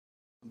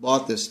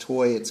Bought this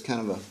toy. It's kind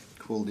of a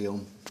cool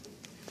deal.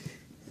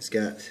 It's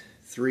got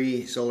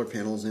 3 solar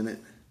panels in it,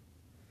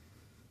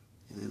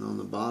 and then on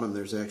the bottom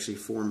there's actually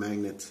 4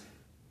 magnets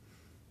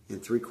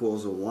and 3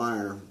 coils of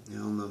wire.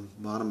 And on the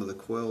bottom of the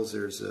coils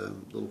there's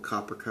little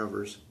copper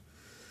covers,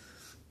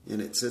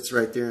 and it sits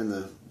right there in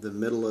the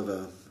middle of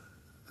a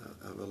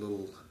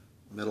little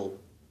metal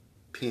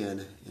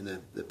pin,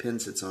 and the pin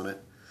sits on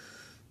it.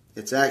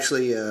 It's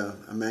actually a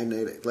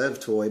magnetic lev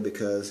toy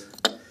because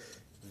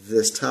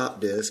this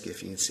top disc,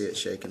 if you can see it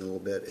shaking a little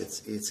bit,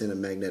 it's in a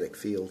magnetic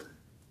field.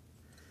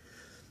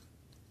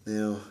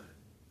 Now,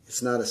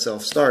 it's not a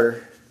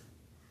self-starter.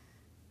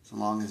 So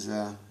long as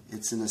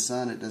it's in the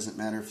sun, it doesn't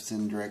matter if it's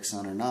in direct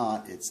sun or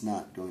not, it's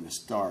not going to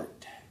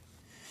start.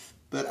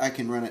 But I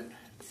can run it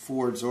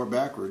forwards or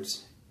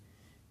backwards,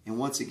 and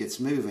once it gets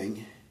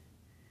moving,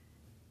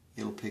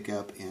 it'll pick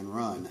up and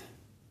run.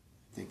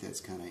 I think that's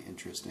kind of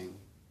interesting.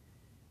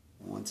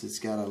 Once it's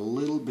got a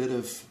little bit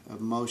of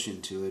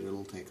motion to it,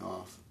 it'll take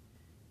off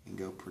and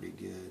go pretty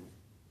good.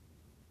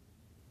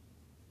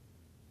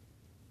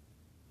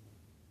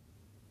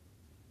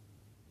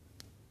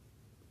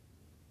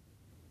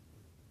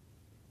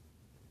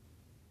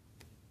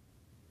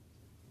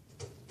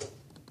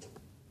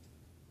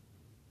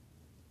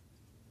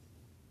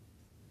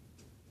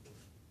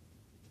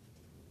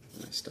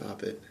 When I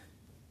stop it,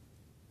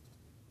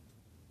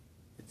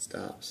 it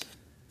stops.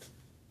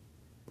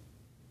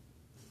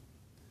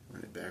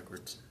 Run it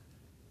backwards.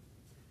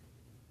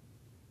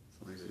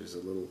 As long as there's a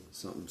little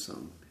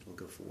something, it'll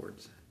go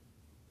forwards.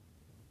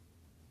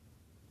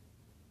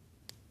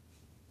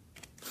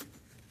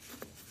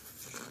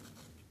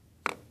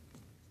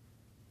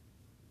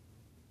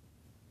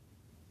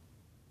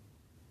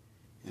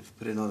 If you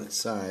put it on its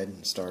side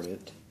and start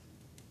it,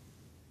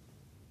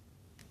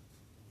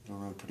 it'll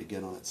run pretty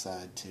good on its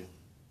side too.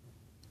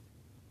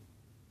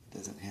 It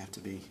doesn't have to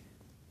be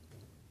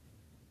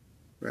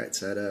right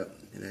side up.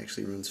 It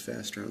actually runs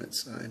faster on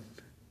its side.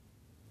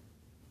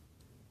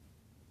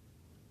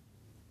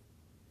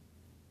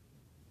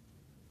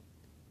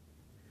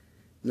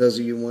 Those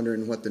of you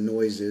wondering what the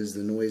noise is,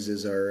 the noise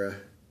is our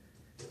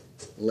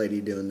lady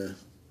doing the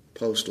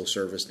postal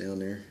service down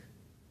there.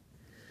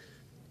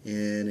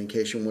 And in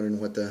case you're wondering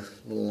what the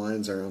little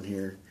lines are on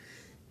here,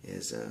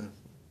 is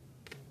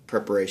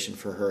preparation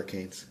for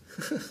hurricanes.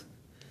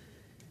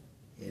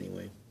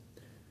 Anyway.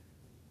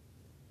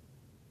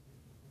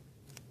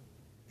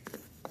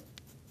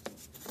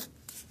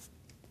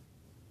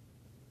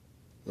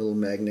 Little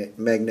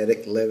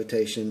magnetic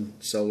levitation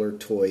solar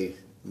toy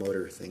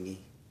motor thingy.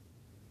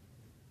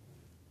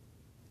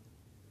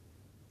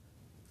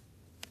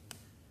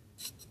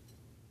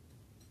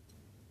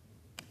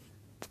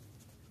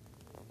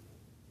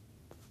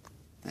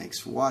 Thanks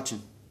for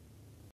watching.